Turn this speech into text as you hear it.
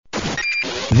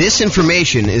This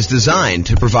information is designed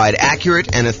to provide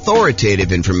accurate and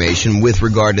authoritative information with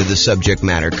regard to the subject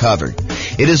matter covered.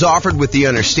 It is offered with the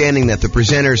understanding that the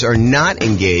presenters are not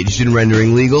engaged in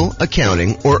rendering legal,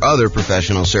 accounting, or other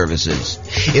professional services.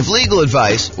 If legal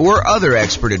advice or other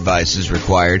expert advice is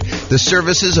required, the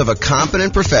services of a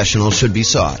competent professional should be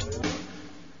sought.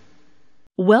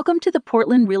 Welcome to the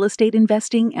Portland Real Estate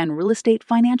Investing and Real Estate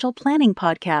Financial Planning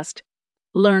Podcast.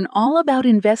 Learn all about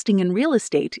investing in real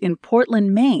estate in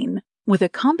Portland, Maine, with a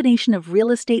combination of real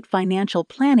estate financial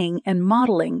planning and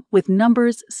modeling with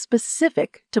numbers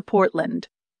specific to Portland,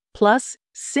 plus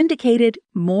syndicated,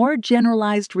 more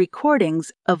generalized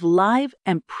recordings of live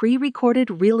and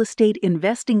pre-recorded real estate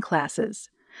investing classes,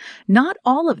 not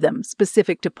all of them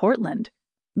specific to Portland.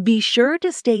 Be sure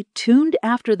to stay tuned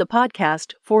after the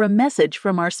podcast for a message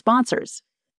from our sponsors.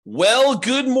 Well,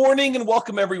 good morning and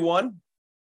welcome, everyone.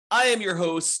 I am your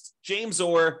host, James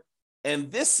Orr, and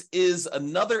this is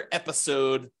another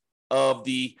episode of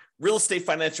the Real Estate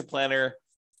Financial Planner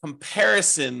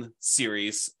comparison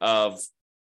series of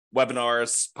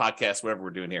webinars, podcasts, whatever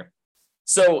we're doing here.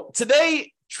 So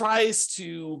today tries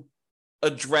to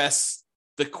address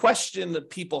the question that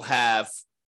people have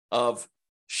of,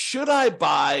 should I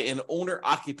buy an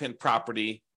owner-occupant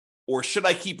property or should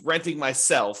I keep renting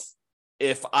myself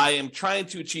if I am trying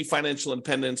to achieve financial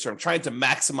independence or I'm trying to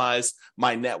maximize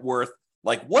my net worth?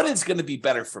 Like, what is going to be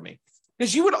better for me?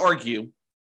 Because you would argue,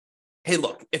 hey,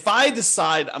 look, if I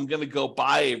decide I'm going to go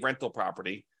buy a rental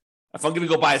property, if I'm going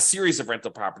to go buy a series of rental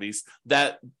properties,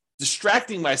 that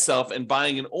distracting myself and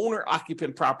buying an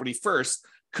owner-occupant property first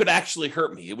could actually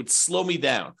hurt me. It would slow me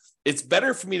down. It's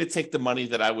better for me to take the money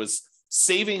that I was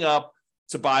saving up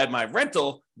to buy my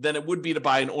rental than it would be to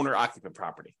buy an owner-occupant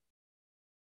property.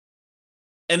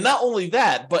 And not only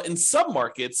that, but in some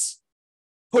markets,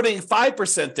 putting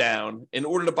 5% down in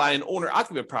order to buy an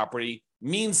owner-occupant property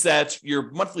means that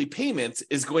your monthly payment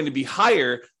is going to be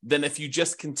higher than if you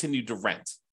just continue to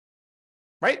rent,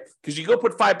 right? Because you go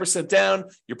put 5% down,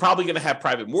 you're probably going to have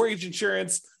private mortgage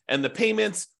insurance, and the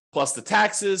payments plus the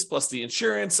taxes plus the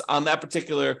insurance on that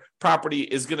particular property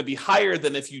is going to be higher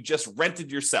than if you just rented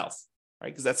yourself, right?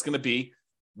 Because that's going to be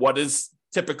what is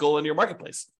typical in your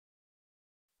marketplace.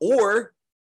 Or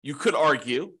you could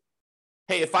argue,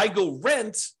 hey, if I go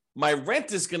rent, my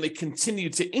rent is going to continue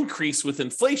to increase with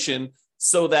inflation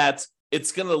so that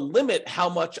it's going to limit how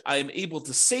much I'm able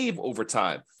to save over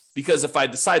time. Because if I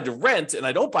decide to rent and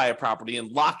I don't buy a property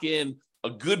and lock in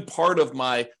a good part of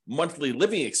my monthly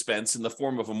living expense in the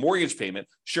form of a mortgage payment,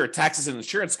 sure, taxes and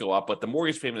insurance go up, but the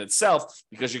mortgage payment itself,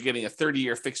 because you're getting a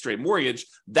 30-year fixed rate mortgage,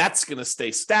 that's going to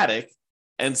stay static.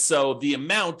 And so the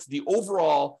amount, the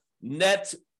overall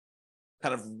net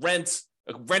kind of rent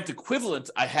equivalent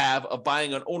I have of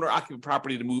buying an owner-occupant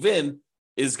property to move in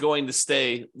is going to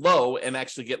stay low and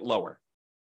actually get lower.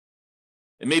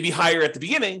 It may be higher at the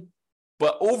beginning,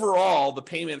 but overall, the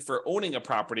payment for owning a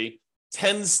property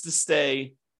tends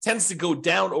to go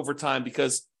down over time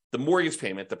because the mortgage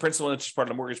payment, the principal and interest part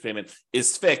of the mortgage payment,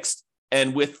 is fixed.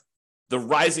 And with the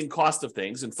rising cost of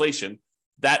things, inflation,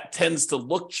 that tends to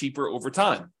look cheaper over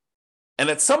time. And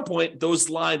at some point, those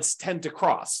lines tend to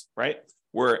cross, right?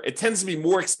 Where it tends to be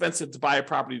more expensive to buy a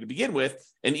property to begin with.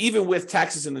 And even with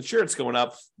taxes and insurance going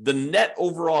up, the net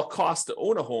overall cost to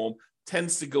own a home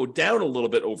tends to go down a little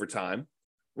bit over time.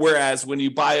 Whereas when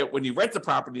you rent the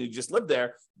property and you just live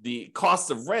there, the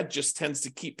cost of rent just tends to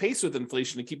keep pace with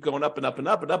inflation and keep going up and up and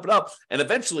up and up and up. And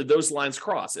eventually those lines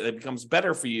cross and it becomes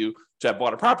better for you to have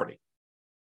bought a property.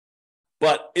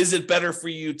 But is it better for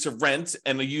you to rent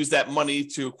and use that money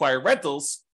to acquire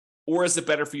rentals? Or is it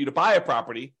better for you to buy a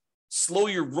property, slow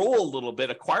your roll a little bit,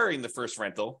 acquiring the first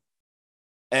rental,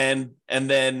 and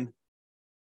then,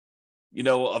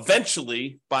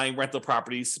 eventually buying rental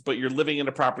properties, but you're living in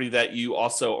a property that you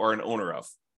also are an owner of?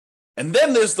 And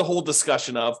then there's the whole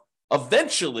discussion of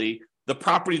eventually the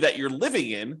property that you're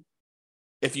living in,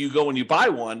 if you go and you buy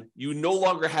one, you no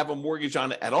longer have a mortgage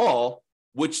on it at all,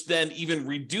 which then even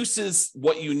reduces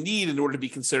what you need in order to be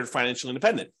considered financially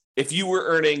independent. If you were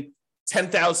earning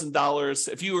 $10,000,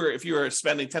 if you were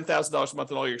spending $10,000 a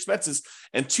month on all your expenses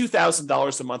and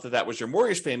 $2,000 a month of that was your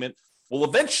mortgage payment, well,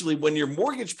 eventually when your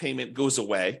mortgage payment goes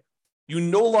away, you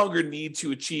no longer need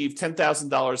to achieve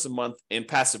 $10,000 a month in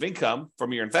passive income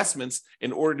from your investments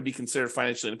in order to be considered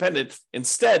financially independent.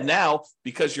 Instead, now,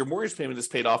 because your mortgage payment is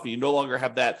paid off and you no longer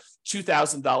have that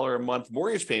 $2,000 a month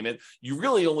mortgage payment, you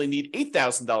really only need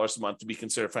 $8,000 a month to be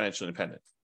considered financially independent.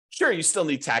 Sure, you still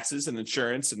need taxes and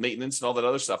insurance and maintenance and all that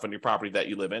other stuff on your property that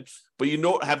you live in, but you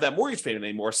don't have that mortgage payment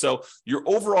anymore. So your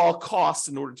overall cost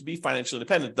in order to be financially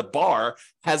independent, the bar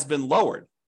has been lowered.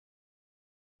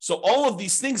 So all of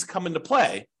these things come into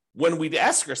play when we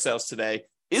ask ourselves today,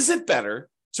 is it better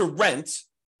to rent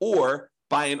or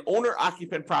buy an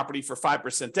owner-occupant property for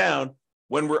 5% down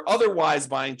when we're otherwise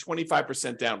buying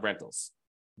 25% down rentals?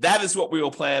 That is what we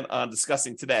will plan on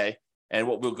discussing today and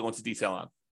what we'll go into detail on.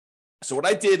 So what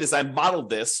I did is I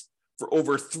modeled this for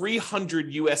over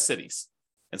 300 US cities.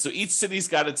 And so each city's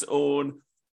got its own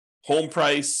home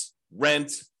price,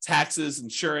 rent, taxes,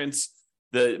 insurance.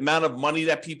 The amount of money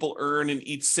that people earn in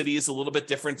each city is a little bit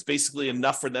different. It's basically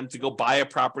enough for them to go buy a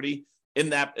property in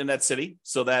that city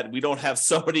so that we don't have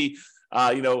somebody,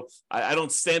 I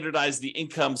don't standardize the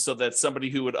income so that somebody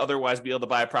who would otherwise be able to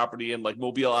buy a property in like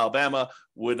Mobile, Alabama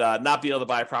would not be able to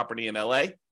buy a property in LA.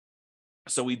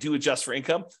 So we do adjust for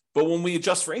income. But when we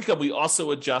adjust for income, we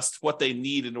also adjust what they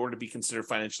need in order to be considered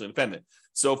financially independent.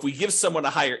 So if we give someone a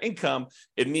higher income,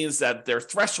 it means that their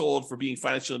threshold for being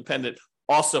financially independent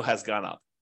also has gone up.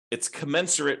 It's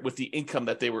commensurate with the income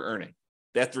that they were earning.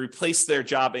 They have to replace their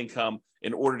job income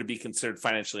in order to be considered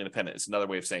financially independent. It's another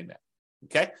way of saying that.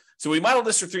 Okay, so we modeled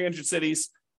this for 300 cities,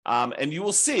 and you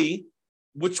will see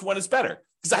which one is better.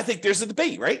 Because I think there's a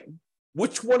debate, right?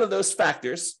 Which one of those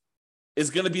factors is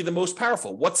going to be the most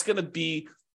powerful? What's going to be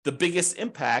the biggest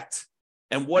impact,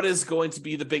 and what is going to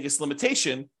be the biggest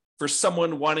limitation for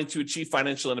someone wanting to achieve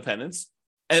financial independence?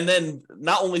 And then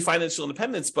not only financial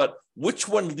independence, but which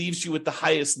one leaves you with the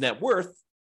highest net worth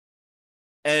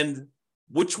and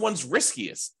which one's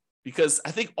riskiest? Because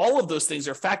I think all of those things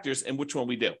are factors in which one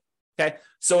we do. Okay,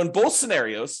 so in both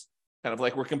scenarios, kind of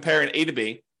like we're comparing A to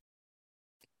B,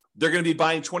 they're going to be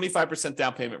buying 25%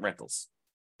 down payment rentals.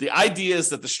 The idea is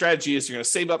that the strategy is you're going to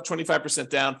save up 25%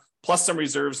 down plus some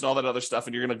reserves and all that other stuff,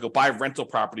 and you're going to go buy rental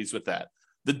properties with that.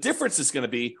 The difference is going to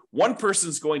be one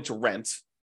person's going to rent,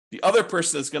 the other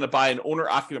person is going to buy an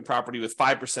owner-occupant property with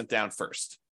 5% down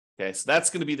first. Okay, so that's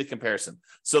going to be the comparison.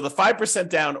 So the 5%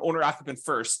 down owner-occupant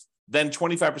first, then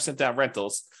 25% down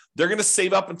rentals, they're going to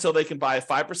save up until they can buy a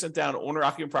 5% down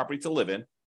owner-occupant property to live in.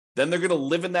 Then they're going to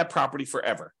live in that property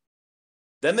forever.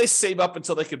 Then they save up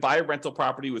until they could buy a rental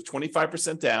property with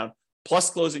 25% down, plus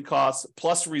closing costs,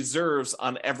 plus reserves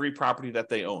on every property that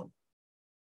they own,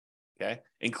 okay,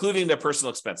 including their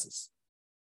personal expenses.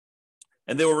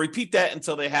 And they will repeat that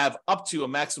until they have up to a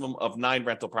maximum of 9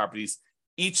 rental properties,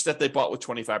 each that they bought with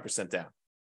 25% down.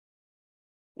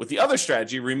 With the other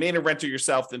strategy, remain a renter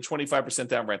yourself, then 25%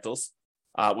 down rentals,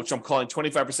 which I'm calling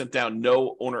 25% down,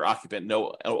 no owner-occupant,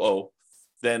 no OO.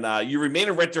 Then you remain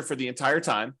a renter for the entire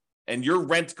time, and your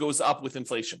rent goes up with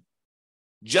inflation,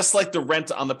 just like the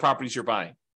rent on the properties you're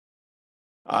buying.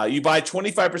 You buy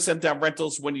 25% down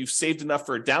rentals when you've saved enough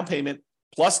for a down payment,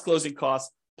 plus closing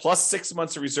costs, plus 6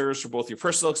 months of reserves for both your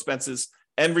personal expenses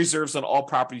and reserves on all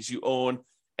properties you own.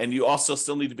 And you also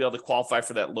still need to be able to qualify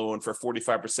for that loan for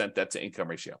 45% debt to income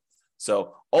ratio.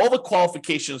 So all the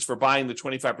qualifications for buying the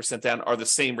 25% down are the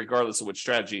same regardless of which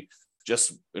strategy.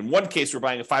 Just in one case, we're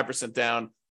buying a 5%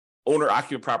 down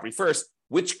owner-occupant property first,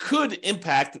 which could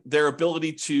impact their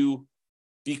ability to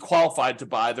be qualified to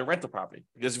buy the rental property.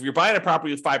 Because if you're buying a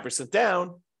property with 5%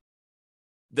 down,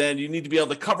 then you need to be able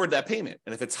to cover that payment.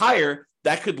 And if it's higher,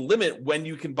 that could limit when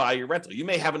you can buy your rental. You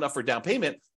may have enough for down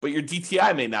payment, but your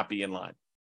DTI may not be in line.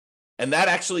 And that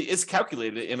actually is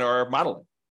calculated in our modeling.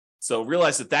 So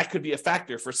realize that that could be a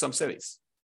factor for some cities.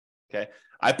 Okay,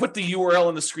 I put the URL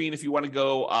on the screen if you want to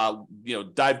go,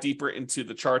 dive deeper into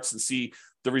the charts and see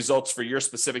the results for your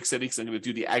specific city, because I'm going to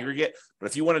do the aggregate. But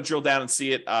if you want to drill down and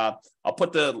see it, I'll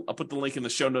put the link in the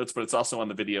show notes, but it's also on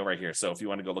the video right here. So if you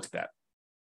want to go look at that.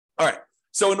 All right.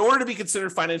 So in order to be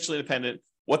considered financially independent,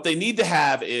 what they need to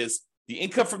have is the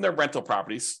income from their rental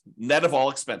properties, net of all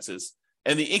expenses,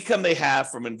 and the income they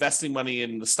have from investing money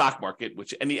in the stock market,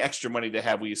 which any extra money they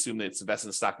have, we assume that it's invested in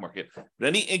the stock market. But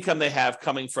any income they have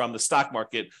coming from the stock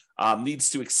market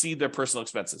needs to exceed their personal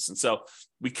expenses. And so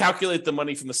we calculate the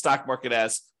money from the stock market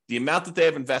as the amount that they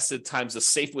have invested times the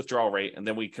safe withdrawal rate, and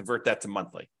then we convert that to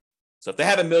monthly. So if they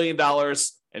have $1 million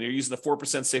and you're using the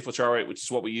 4% safe withdrawal rate, which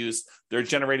is what we use, they're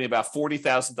generating about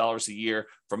 $40,000 a year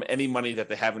from any money that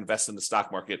they have invested in the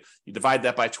stock market. You divide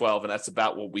that by 12, and that's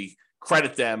about what we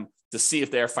credit them to see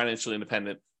if they are financially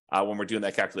independent when we're doing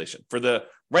that calculation. For the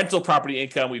rental property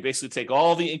income, we basically take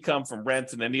all the income from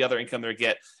rent and any other income they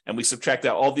get, and we subtract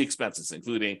out all the expenses,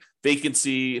 including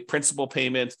vacancy, principal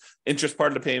payment, interest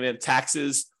part of the payment,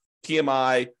 taxes,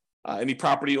 PMI, any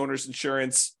property owner's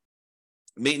insurance,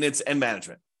 maintenance, and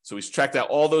management. So we subtract out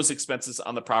all those expenses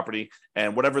on the property,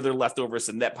 and whatever they're left over is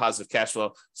a net positive cash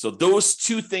flow. So those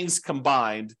two things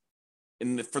combined,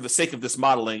 for the sake of this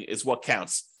modeling, is what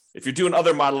counts. If you're doing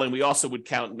other modeling, we also would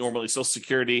count normally Social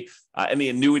Security, any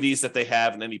annuities that they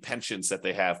have, and any pensions that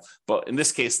they have. But in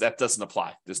this case, that doesn't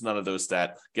apply. There's none of those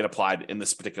that get applied in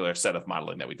this particular set of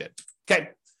modeling that we did. Okay.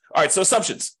 All right. So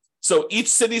assumptions. So each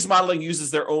city's modeling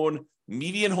uses their own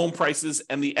median home prices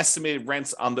and the estimated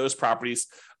rents on those properties.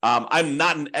 I'm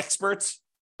not an expert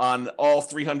on all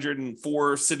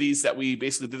 304 cities that we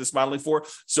basically did this modeling for.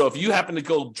 So if you happen to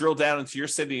go drill down into your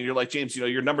city and you're like, James,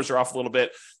 your numbers are off a little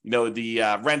bit,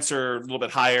 the rents are a little bit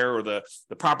higher, or the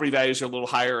property values are a little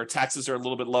higher, or taxes are a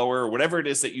little bit lower, or whatever it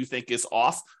is that you think is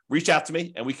off, reach out to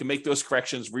me and we can make those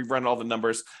corrections, rerun all the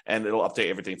numbers, and it'll update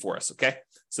everything for us. Okay.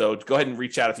 So go ahead and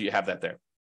reach out if you have that there.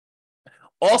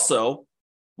 Also,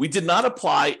 we did not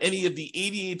apply any of the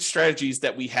 88 strategies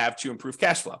that we have to improve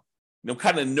cash flow.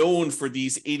 Kind of known for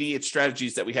these 88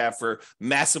 strategies that we have for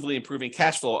massively improving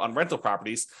cash flow on rental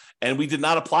properties. And we did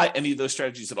not apply any of those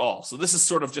strategies at all. So this is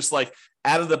sort of just like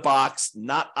out of the box,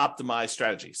 not optimized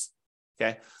strategies.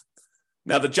 Okay.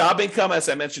 Now, the job income, as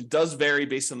I mentioned, does vary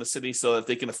based on the city so that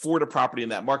they can afford a property in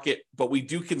that market. But we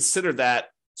do consider that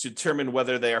to determine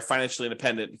whether they are financially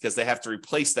independent, because they have to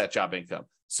replace that job income.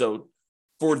 So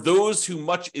for those who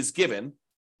much is given,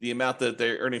 the amount that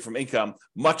they're earning from income,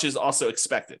 much is also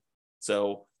expected.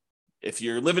 So if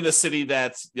you're living in a city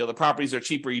that the properties are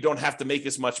cheaper, you don't have to make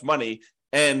as much money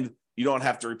and you don't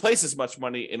have to replace as much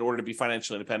money in order to be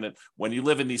financially independent. When you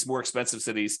live in these more expensive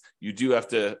cities, you do have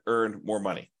to earn more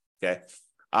money. Okay.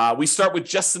 We start with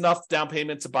just enough down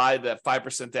payment to buy that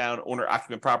 5% down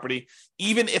owner-occupant property.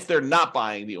 Even if they're not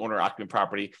buying the owner-occupant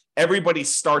property, everybody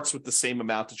starts with the same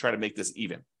amount to try to make this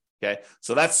even. Okay,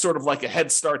 so that's sort of like a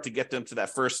head start to get them to that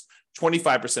first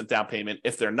 25% down payment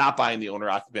if they're not buying the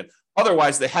owner-occupant.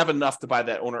 Otherwise, they have enough to buy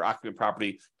that owner-occupant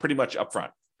property pretty much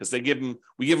upfront, because we give them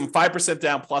 5%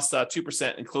 down plus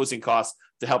 2% in closing costs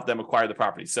to help them acquire the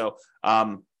property. So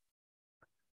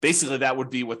basically, that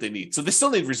would be what they need. So they still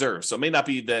need reserves. So it may not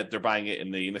be that they're buying it in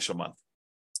the initial month.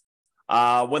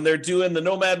 When they're doing the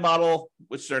nomad model,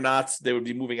 which they're not, they would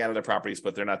be moving out of their properties,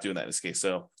 but they're not doing that in this case.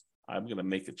 So I'm going to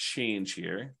make a change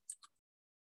here.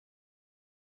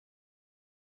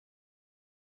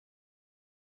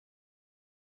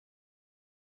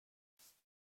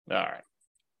 All right.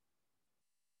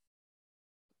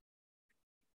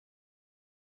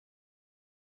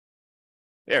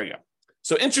 There we go.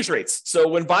 So interest rates. So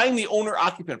when buying the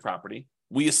owner-occupant property,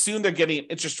 we assume they're getting an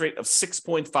interest rate of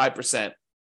 6.5%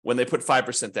 when they put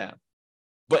 5% down.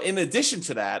 But in addition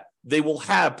to that, they will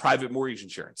have private mortgage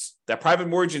insurance. That private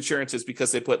mortgage insurance is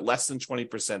because they put less than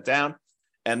 20% down,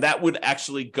 and that would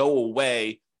actually go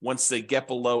away once they get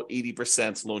below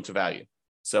 80% loan to value.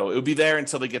 So it would be there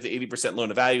until they get to 80% loan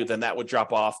to value, then that would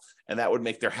drop off, and that would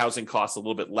make their housing costs a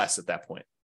little bit less at that point.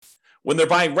 When they're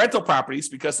buying rental properties,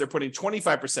 because they're putting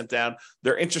 25% down,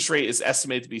 their interest rate is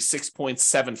estimated to be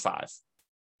 6.75.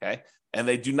 Okay. And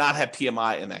they do not have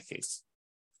PMI in that case.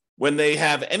 When they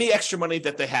have any extra money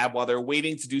that they have while they're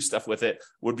waiting to do stuff with it,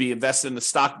 would be invested in the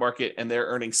stock market, and they're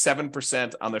earning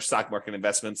 7% on their stock market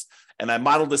investments. And I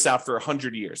modeled this out for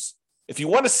 100 years. If you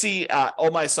want to see all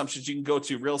my assumptions, you can go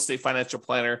to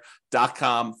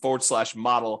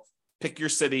realestatefinancialplanner.com/model, pick your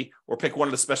city or pick one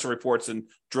of the special reports and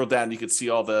drill down. You can see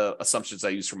all the assumptions I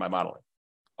use for my modeling.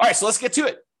 All right, so let's get to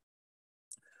it.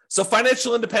 So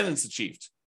financial independence achieved.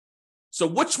 So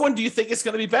which one do you think is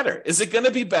going to be better? Is it going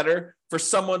to be better for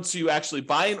someone to actually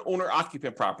buy an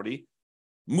owner-occupant property,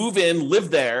 move in,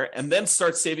 live there, and then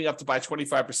start saving up to buy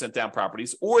 25% down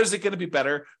properties? Or is it going to be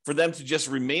better for them to just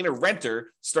remain a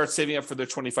renter, start saving up for their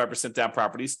 25% down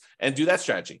properties, and do that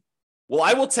strategy? Well,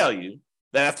 I will tell you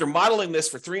that after modeling this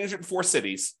for 304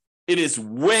 cities, it is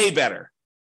way better,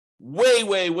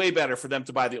 way better for them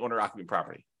to buy the owner-occupant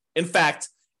property. In fact,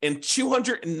 in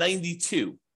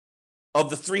 292 of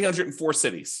the 304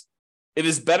 cities, it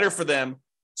is better for them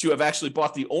to have actually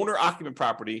bought the owner-occupant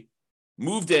property,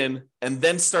 moved in, and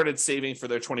then started saving for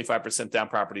their 25% down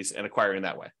properties and acquiring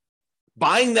that way.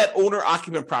 Buying that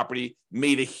owner-occupant property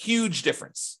made a huge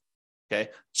difference. Okay,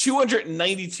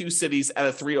 292 cities out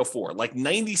of 304, like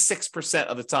 96%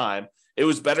 of the time, it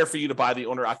was better for you to buy the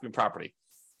owner-occupant property.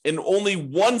 In only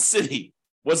one city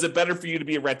was it better for you to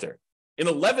be a renter. In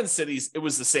 11 cities, it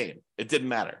was the same. It didn't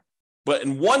matter. But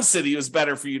in one city, it was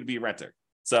better for you to be a renter.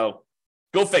 So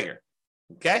go figure.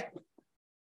 Okay.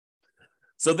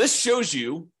 So this shows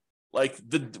you like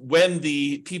when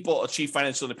the people achieve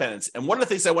financial independence. And one of the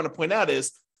things I want to point out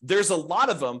is there's a lot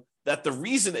of them that the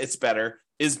reason it's better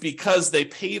is because they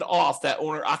paid off that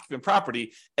owner-occupant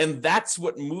property, and that's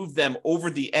what moved them over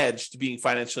the edge to being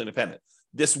financially independent.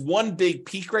 This one big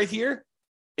peak right here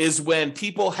is when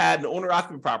people had an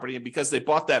owner-occupant property, and because they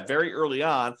bought that very early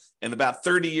on, and about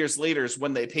 30 years later is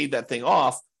when they paid that thing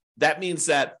off, that means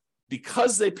that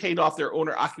because they paid off their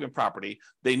owner-occupant property,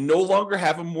 they no longer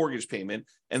have a mortgage payment,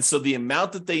 and so the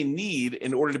amount that they need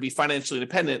in order to be financially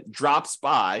independent drops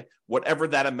by whatever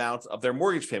that amount of their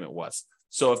mortgage payment was.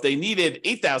 So if they needed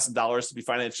 $8,000 to be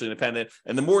financially independent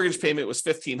and the mortgage payment was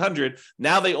 $1,500,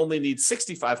 now they only need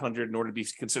 $6,500 in order to be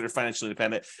considered financially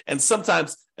independent. And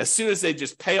sometimes as soon as they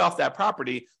just pay off that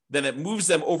property, then it moves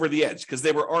them over the edge because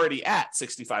they were already at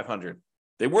 $6,500.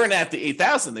 They weren't at the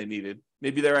 $8,000 they needed.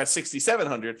 Maybe they're at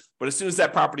 $6,700, but as soon as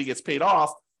that property gets paid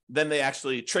off, then they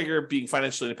actually trigger being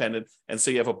financially independent. And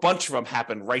so you have a bunch of them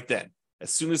happen right then, as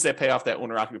soon as they pay off that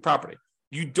owner-occupant property.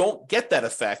 You don't get that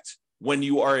effect when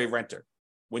you are a renter.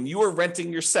 When you are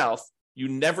renting yourself, you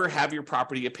never have your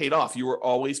property get paid off. You are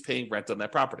always paying rent on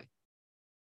that property.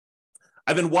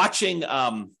 I've been watching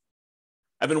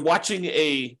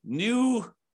a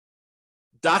new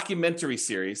documentary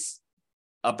series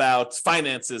about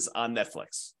finances on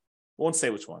Netflix. I won't say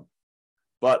which one,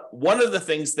 but one of the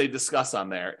things they discuss on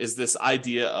there is this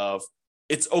idea of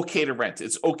it's okay to rent.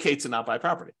 It's okay to not buy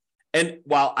property. And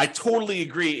while I totally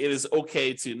agree it is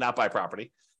okay to not buy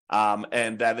property,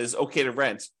 and that is okay to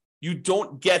rent, you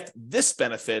don't get this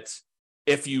benefit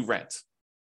if you rent.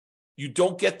 You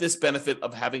don't get this benefit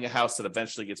of having a house that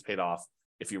eventually gets paid off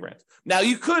if you rent. Now,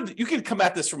 you could come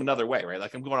at this from another way, right?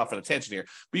 Like I'm going off on a tangent here,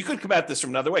 but you could come at this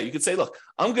from another way. You could say, look,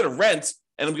 I'm going to rent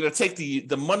and I'm going to take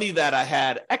the money that I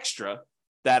had extra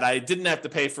that I didn't have to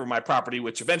pay for my property,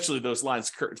 which eventually those lines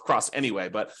cross anyway.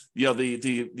 But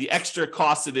the extra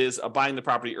cost it is of buying the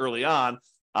property early on,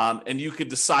 and you could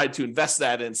decide to invest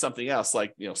that in something else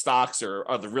like stocks or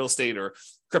other real estate or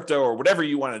crypto or whatever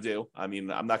you want to do. I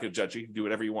mean, I'm not going to judge you. You can do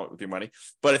whatever you want with your money.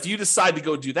 But if you decide to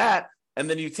go do that, and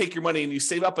then you take your money and you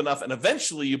save up enough, and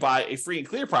eventually you buy a free and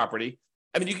clear property,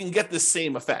 I mean, you can get the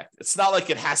same effect. It's not like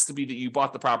it has to be that you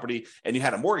bought the property and you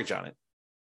had a mortgage on it.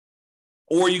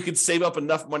 Or you could save up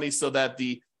enough money so that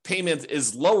the payment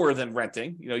is lower than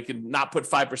renting. You can not put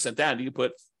 5% down. You can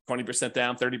put 20%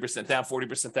 down, 30% down,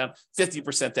 40% down,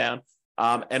 50% down,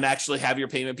 and actually have your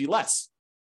payment be less.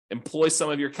 Employ some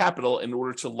of your capital in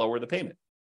order to lower the payment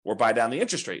or buy down the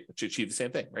interest rate to achieve the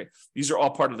same thing, right? These are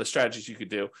all part of the strategies you could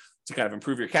do to kind of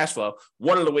improve your cash flow.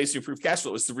 One of the ways to improve cash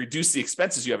flow is to reduce the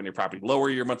expenses you have in your property, lower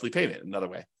your monthly payment, another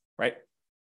way, right?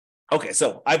 Okay,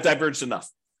 so I've diverged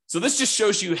enough. So this just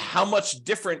shows you how much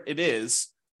different it is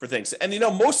for things. And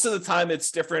most of the time it's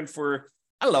different for,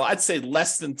 I don't know, I'd say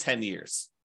less than 10 years,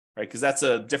 right? Because that's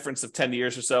a difference of 10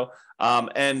 years or so.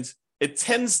 And it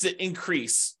tends to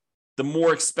increase the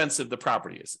more expensive the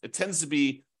property is. It tends to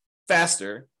be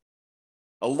faster,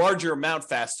 a larger amount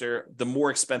faster, the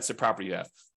more expensive property you have.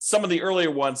 Some of the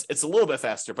earlier ones, it's a little bit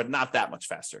faster, but not that much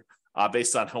faster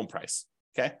based on home price,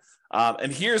 okay?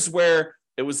 And here's where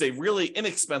it was a really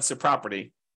inexpensive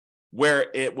property where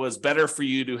it was better for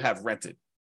you to have rented.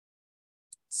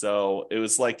 So it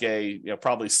was like a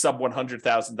probably sub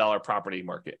 $100,000 property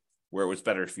market where it was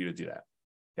better for you to do that.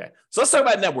 Okay, so let's talk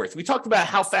about net worth. We talked about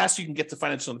how fast you can get to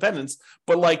financial independence,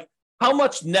 but how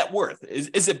much net worth?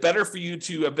 Is it better for you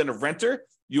to have been a renter?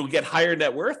 You'll get higher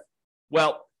net worth?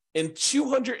 Well, in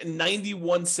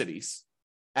 291 cities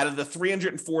out of the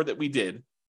 304 that we did,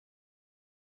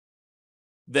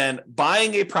 then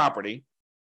buying a property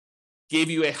gave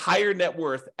you a higher net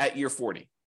worth at year 40.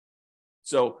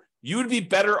 So you would be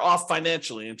better off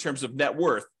financially in terms of net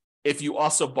worth if you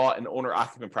also bought an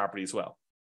owner-occupant property as well.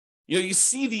 You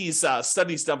see these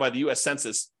studies done by the U.S.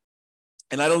 Census,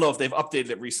 and I don't know if they've updated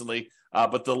it recently,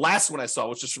 but the last one I saw,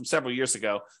 which is from several years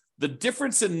ago, the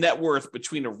difference in net worth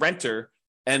between a renter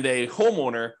and a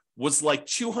homeowner was like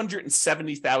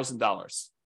 $270,000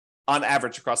 on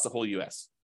average across the whole U.S.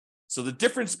 So the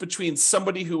difference between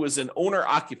somebody who is an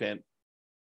owner-occupant,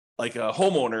 like a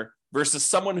homeowner, versus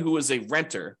someone who is a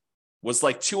renter was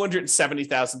like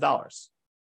 $270,000.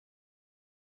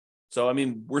 So, I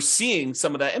mean, we're seeing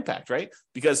some of that impact, right?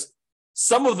 Because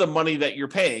some of the money that you're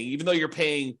paying, even though you're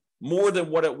paying more than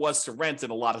what it was to rent in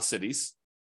a lot of cities,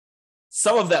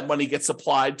 some of that money gets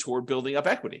applied toward building up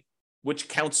equity, which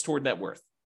counts toward net worth,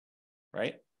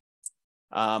 right?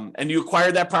 And you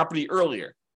acquired that property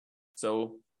earlier.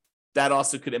 So that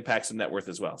also could impact some net worth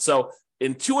as well. So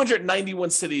in 291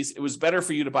 cities, it was better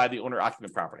for you to buy the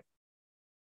owner-occupant property.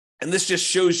 And this just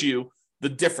shows you the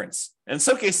difference. And in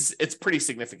some cases, it's pretty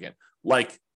significant,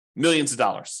 like millions of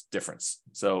dollars difference.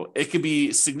 So it could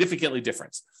be significantly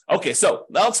different. Okay, so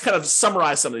now let's kind of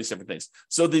summarize some of these different things.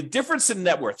 So the difference in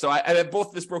net worth. So I have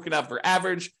both this broken out for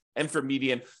average and for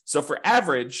median. So for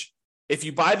average, if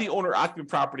you buy the owner-occupant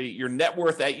property, your net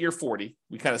worth at year 40,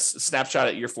 we kind of snapshot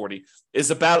at year 40,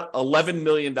 is about $11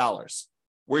 million.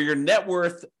 Where your net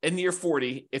worth in year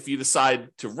 40, if you decide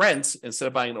to rent instead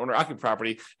of buying an owner-occupant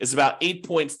property, is about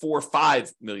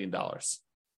 $8.45 million.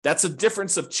 That's a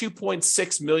difference of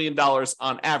 $2.6 million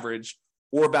on average,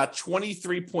 or about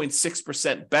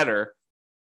 23.6% better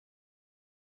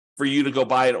for you to go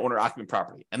buy an owner-occupant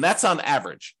property. And that's on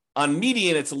average. On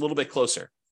median, it's a little bit closer.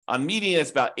 On median,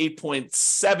 it's about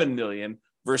 8.7 million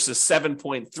versus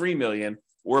 7.3 million,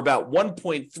 or about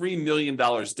 $1.3 million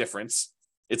difference.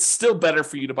 It's still better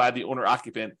for you to buy the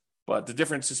owner-occupant, but the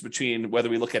difference is between whether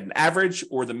we look at an average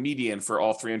or the median for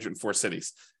all 304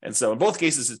 cities. And so in both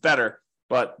cases, it's better,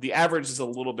 but the average is a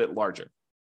little bit larger.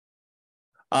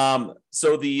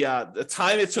 So the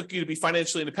time it took you to be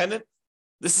financially independent,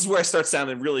 this is where I start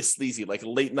sounding really sleazy, like a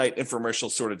late night infomercial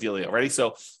sort of dealio. Ready?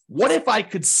 So what if I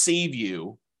could save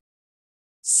you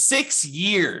 6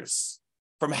 years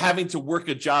from having to work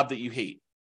a job that you hate?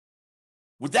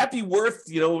 Would that be worth,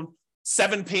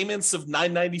 7 payments of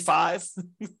 $995?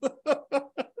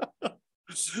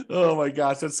 Oh my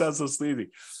gosh, that sounds so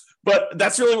sleazy. But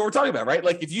that's really what we're talking about, right?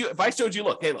 Like if I showed you,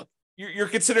 look, you're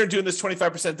considering doing this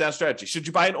 25% down strategy. Should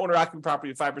you buy an owner-occupant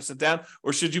property at 5% down,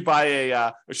 or should you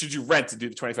or should you rent to do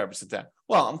the 25% down?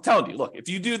 Well, I'm telling you, look, if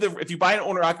you buy an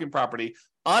owner-occupant property,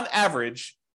 on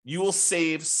average, you will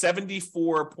save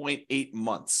 74.8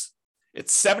 months.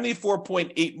 It's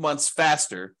 74.8 months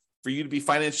faster for you to be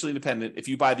financially independent if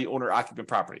you buy the owner-occupant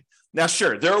property. Now,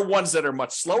 sure, there are ones that are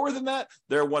much slower than that.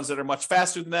 There are ones that are much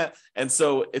faster than that. And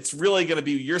so it's really going to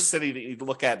be your city that you need to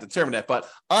look at to determine that. But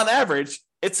on average,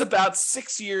 it's about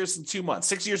 6 years and 2 months,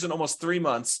 6 years and almost 3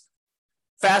 months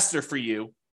faster for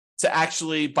you to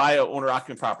actually buy an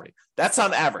owner-occupant property. That's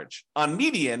on average. On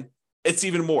median, it's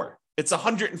even more. It's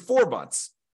 104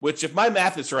 months. Which, if my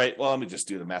math is right, well, let me just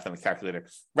do the math on the calculator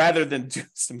rather than do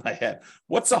this in my head.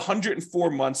 What's 104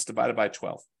 months divided by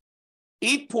 12?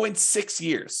 8.6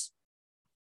 years.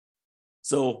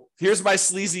 So here's my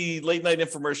sleazy late night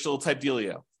infomercial type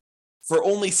dealio. For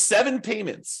only 7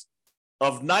 payments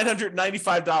of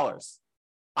 $995,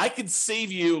 I could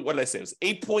save you, what did I say? It was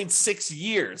 8.6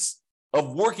 years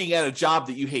of working at a job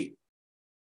that you hate,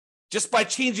 just by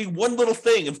changing one little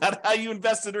thing about how you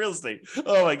invest in real estate.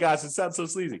 Oh my gosh, it sounds so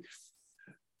sleazy.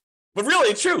 But really,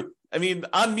 it's true. I mean,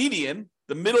 on median,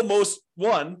 the middlemost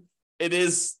one, it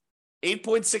is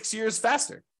 8.6 years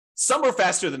faster. Some are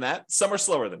faster than that. Some are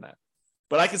slower than that.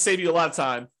 But I can save you a lot of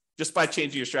time just by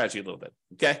changing your strategy a little bit,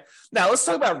 okay? Now, let's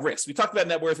talk about risk. We talked about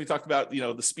net worth. We talked about,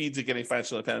 the speeds of getting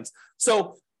financial independence.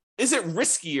 So is it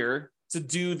riskier to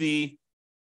do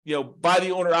buy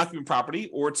the owner-occupant property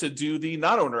or to do the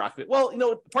non-owner-occupant? Well,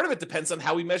 part of it depends on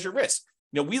how we measure risk.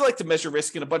 We like to measure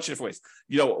risk in a bunch of different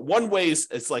ways. One way is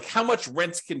it's like how much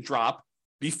rent can drop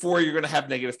before you're going to have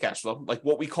negative cash flow, like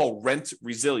what we call rent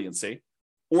resiliency,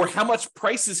 or how much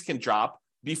prices can drop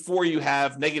before you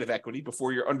have negative equity,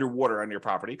 before you're underwater on your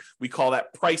property. We call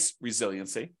that price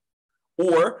resiliency.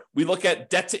 Or we look at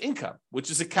debt to income,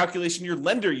 which is a calculation your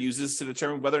lender uses to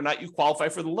determine whether or not you qualify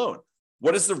for the loan.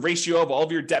 What is the ratio of all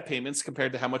of your debt payments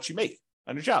compared to how much you make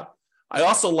on your job? I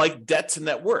also like debt to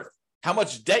net worth, how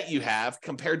much debt you have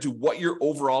compared to what your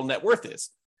overall net worth is.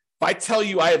 If I tell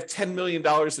you I have $10 million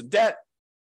in debt,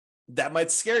 that might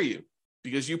scare you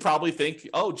because you probably think,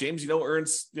 oh, James,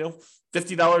 earns,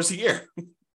 $50 a year.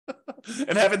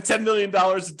 And having $10 million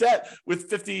in debt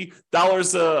with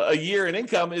 $50 a year in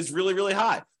income is really, really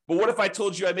high. But what if I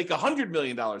told you I make $100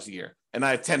 million a year and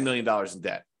I have $10 million in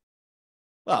debt?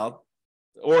 Well,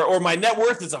 or my net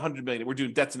worth is $100 million. We're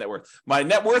doing debt to net worth. My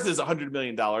net worth is $100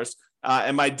 million,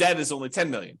 and my debt is only $10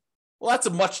 million. Well, that's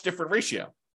a much different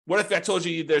ratio. What if I told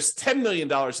you there's $10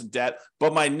 million in debt,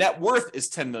 but my net worth is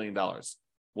 $10 million?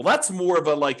 Well, that's more of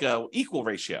a equal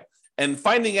ratio. And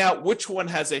finding out which one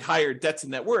has a higher debt to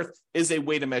net worth is a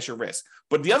way to measure risk.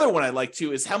 But the other one I like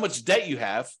too is how much debt you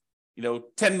have,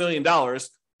 $10 million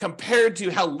compared to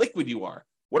how liquid you are.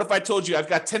 What if I told you I've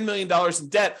got $10 million in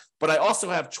debt, but I also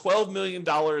have $12 million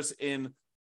in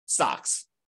stocks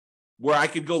where I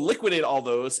could go liquidate all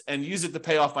those and use it to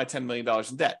pay off my $10 million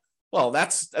in debt? Well,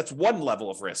 that's one level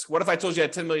of risk. What if I told you I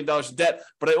had $10 million in debt,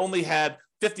 but I only had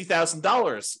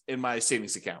 $50,000 in my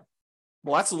savings account?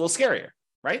 Well, that's a little scarier,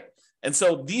 right? And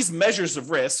so these measures of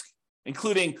risk,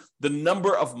 including the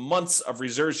number of months of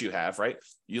reserves you have, right?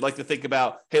 You like to think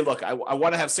about, hey, look, I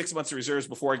want to have 6 months of reserves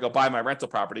before I go buy my rental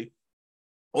property.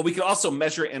 Well, we can also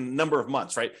measure it in number of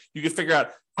months, right? You can figure out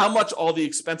how much all the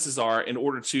expenses are in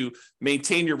order to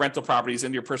maintain your rental properties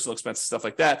and your personal expenses, stuff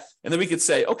like that. And then we could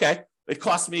say, okay, it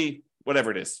cost me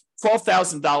whatever it is,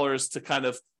 $12,000 to kind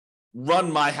of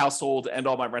run my household and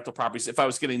all my rental properties if I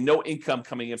was getting no income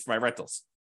coming in from my rentals.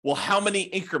 Well, how many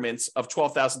increments of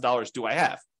 $12,000 do I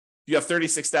have? If you have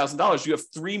 $36,000, you have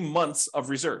 3 months of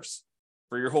reserves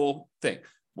for your whole thing.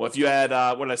 Well, if you had,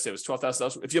 what did I say? It was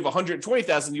 $12,000. If you have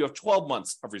 $120,000, you have 12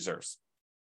 months of reserves.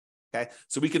 Okay.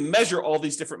 So we can measure all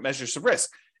these different measures of risk.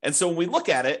 And so when we look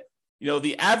at it,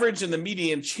 the average and the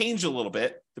median change a little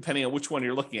bit depending on which one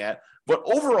you're looking at. But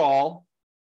overall,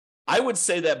 I would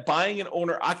say that buying an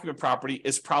owner-occupant property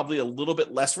is probably a little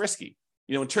bit less risky.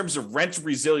 In terms of rent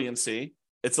resiliency,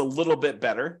 it's a little bit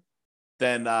better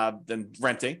than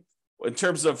renting. In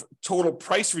terms of total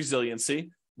price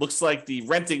resiliency, looks like the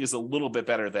renting is a little bit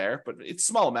better there, but it's a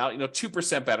small amount,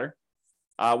 2% better.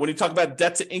 When you talk about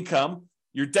debt to income,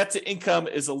 your debt to income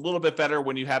is a little bit better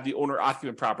when you have the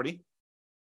owner-occupant property.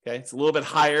 Okay, it's a little bit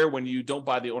higher when you don't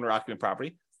buy the owner-occupant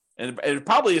property. And it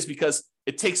probably is because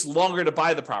it takes longer to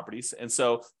buy the properties. And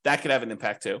so that could have an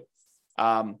impact too.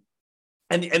 And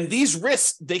these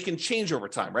risks, they can change over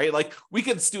time, right? Like we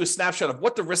could do a snapshot of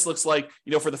what the risk looks like,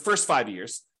 for the first 5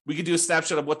 years. We could do a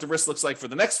snapshot of what the risk looks like for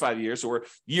the next 5 years or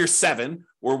year 7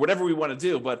 or whatever we want to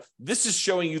do. But this is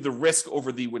showing you the risk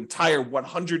over the entire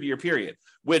 100-year period,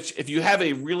 which if you have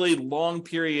a really long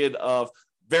period of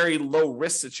very low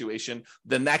risk situation,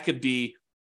 then that could be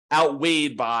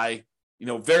outweighed by,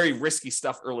 very risky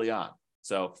stuff early on.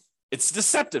 So it's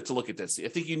deceptive to look at this. I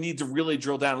think you need to really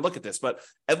drill down and look at this, but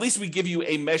at least we give you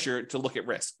a measure to look at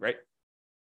risk, right?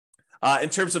 In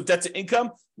terms of debt to income,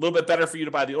 a little bit better for you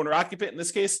to buy the owner occupant in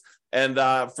this case. And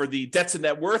for the debt to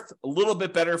net worth, a little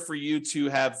bit better for you to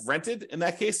have rented in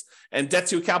that case. And debt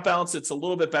to account balance, it's a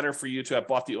little bit better for you to have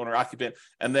bought the owner occupant.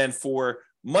 And then for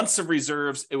months of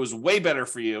reserves, it was way better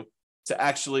for you to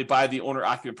actually buy the owner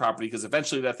occupant property because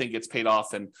eventually that thing gets paid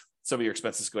off and some of your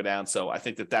expenses go down. So I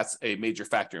think that that's a major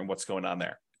factor in what's going on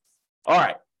there. All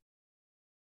right.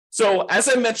 So as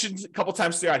I mentioned a couple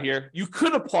times throughout here, you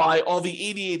could apply all the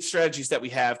 88 strategies that we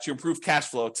have to improve cash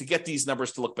flow to get these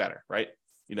numbers to look better, right?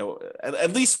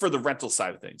 At least for the rental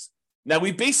side of things. Now,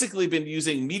 we've basically been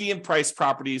using median price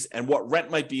properties and what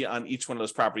rent might be on each one of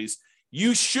those properties.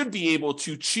 You should be able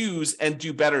to choose and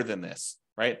do better than this,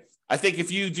 right? I think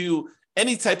if you do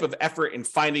any type of effort in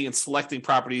finding and selecting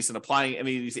properties and applying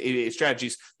any of these 88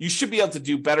 strategies, you should be able to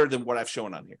do better than what I've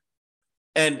shown on here.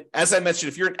 And as I mentioned,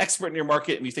 if you're an expert in your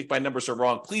market and you think my numbers are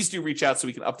wrong, please do reach out so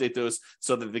we can update those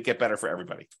so that they get better for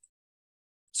everybody.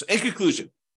 So in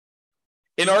conclusion,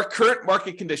 in our current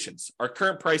market conditions, our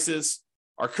current prices,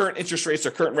 our current interest rates,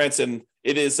 our current rents, and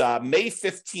it is May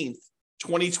 15th,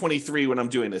 2023 when I'm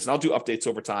doing this, and I'll do updates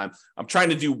over time. I'm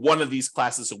trying to do one of these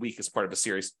classes a week as part of a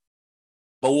series.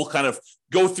 But we'll kind of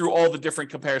go through all the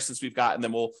different comparisons we've got, and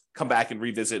then we'll come back and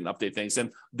revisit and update things.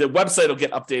 And the website will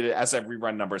get updated as I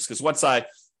rerun numbers, because once I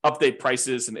update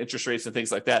prices and interest rates and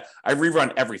things like that, I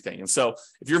rerun everything. And so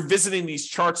if you're visiting these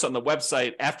charts on the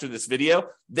website after this video,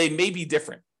 they may be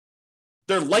different.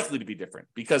 They're likely to be different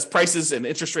because prices and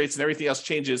interest rates and everything else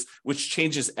changes, which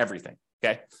changes everything.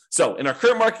 Okay. So in our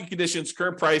current market conditions,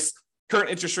 current price, current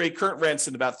interest rate, current rents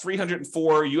in about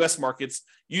 304 US markets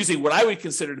using what I would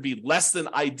consider to be less than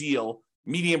ideal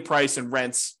median price and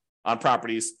rents on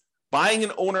properties, buying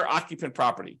an owner-occupant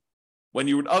property when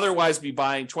you would otherwise be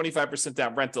buying 25%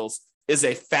 down rentals is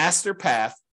a faster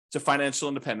path to financial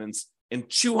independence in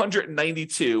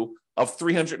 292 of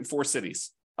 304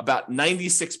 cities, about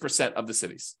 96% of the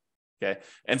cities. Okay.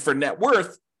 And for net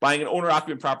worth, buying an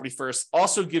owner-occupant property first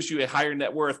also gives you a higher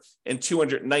net worth in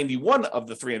 291 of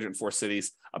the 304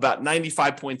 cities, about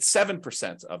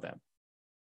 95.7% of them.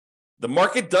 The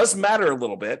market does matter a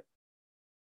little bit,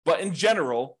 but in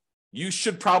general, you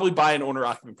should probably buy an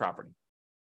owner-occupant property.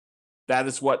 That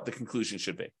is what the conclusion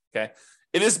should be, okay?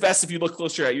 It is best if you look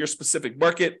closer at your specific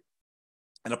market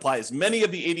and apply as many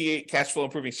of the 88 cash flow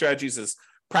improving strategies as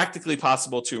practically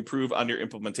possible to improve on your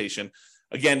implementation.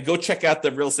 Again, go check out the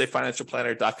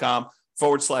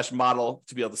realestateFinancialPlanner.com/model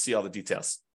to be able to see all the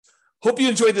details. Hope you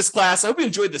enjoyed this class. I hope you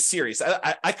enjoyed this series.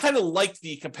 I kind of like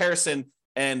the comparison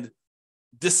and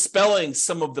dispelling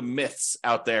some of the myths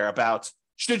out there about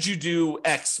should you do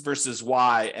X versus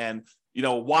Y and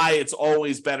why it's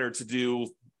always better to do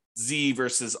Z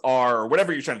versus R or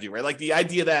whatever you're trying to do, right? Like the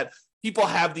idea that people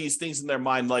have these things in their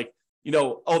mind like,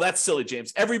 oh, that's silly,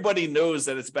 James. Everybody knows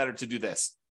that it's better to do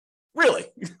this. Really?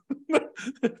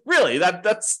 Really?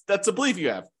 That's a belief you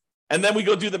have. And then we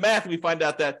go do the math and we find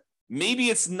out that maybe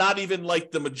it's not even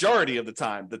like the majority of the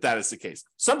time that is the case.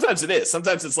 Sometimes it is.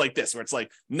 Sometimes it's like this, where it's like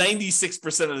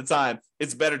 96% of the time,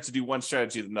 it's better to do one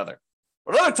strategy than another.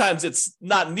 But other times it's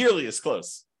not nearly as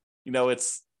close.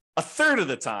 It's a third of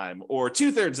the time or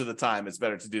 2/3 of the time it's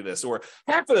better to do this, or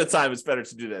half of the time it's better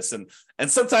to do this.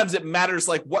 And sometimes it matters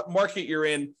like what market you're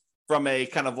in from a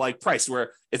kind of like price,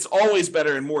 where it's always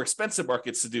better in more expensive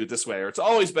markets to do it this way, or it's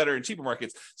always better in cheaper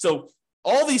markets. So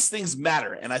all these things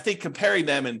matter. And I think comparing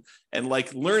them and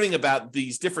like learning about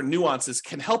these different nuances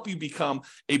can help you become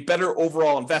a better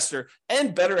overall investor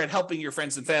and better at helping your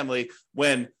friends and family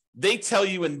when they tell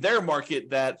you in their market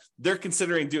that they're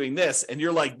considering doing this. And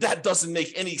you're like, that doesn't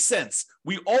make any sense.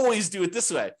 We always do it this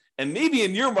way. And maybe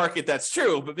in your market, that's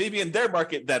true, but maybe in their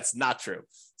market, that's not true.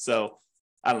 So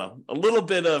I don't know, a little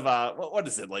bit of, what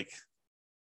is it? Like,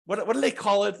 what do they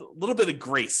call it? A little bit of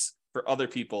grace for other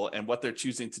people and what they're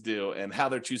choosing to do and how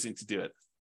they're choosing to do it.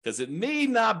 Because it may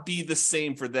not be the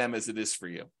same for them as it is for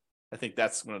you. I think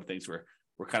that's one of the things we're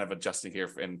kind of adjusting here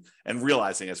and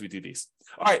realizing as we do these.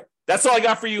 All right, that's all I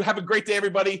got for you. Have a great day,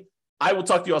 everybody. I will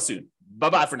talk to you all soon.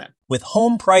 Bye-bye for now. With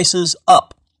home prices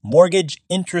up, mortgage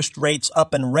interest rates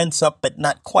up, and rents up, but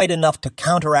not quite enough to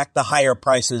counteract the higher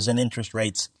prices and interest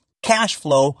rates, cash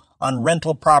flow on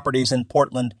rental properties in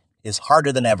Portland is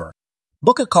harder than ever.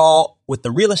 Book a call with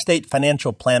the Real Estate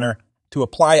Financial Planner to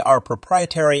apply our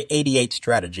proprietary 88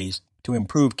 strategies to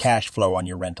improve cash flow on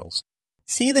your rentals.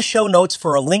 See the show notes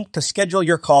for a link to schedule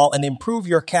your call and improve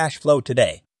your cash flow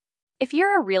today. If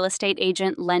you're a real estate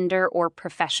agent, lender, or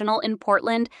professional in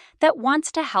Portland that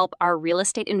wants to help our real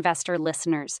estate investor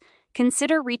listeners,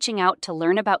 consider reaching out to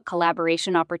learn about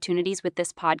collaboration opportunities with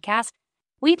this podcast.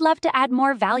 We'd love to add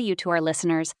more value to our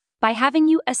listeners by having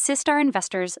you assist our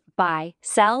investors buy,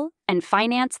 sell, and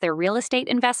finance their real estate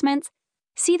investments.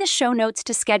 See the show notes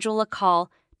to schedule a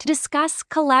call to discuss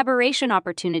collaboration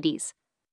opportunities.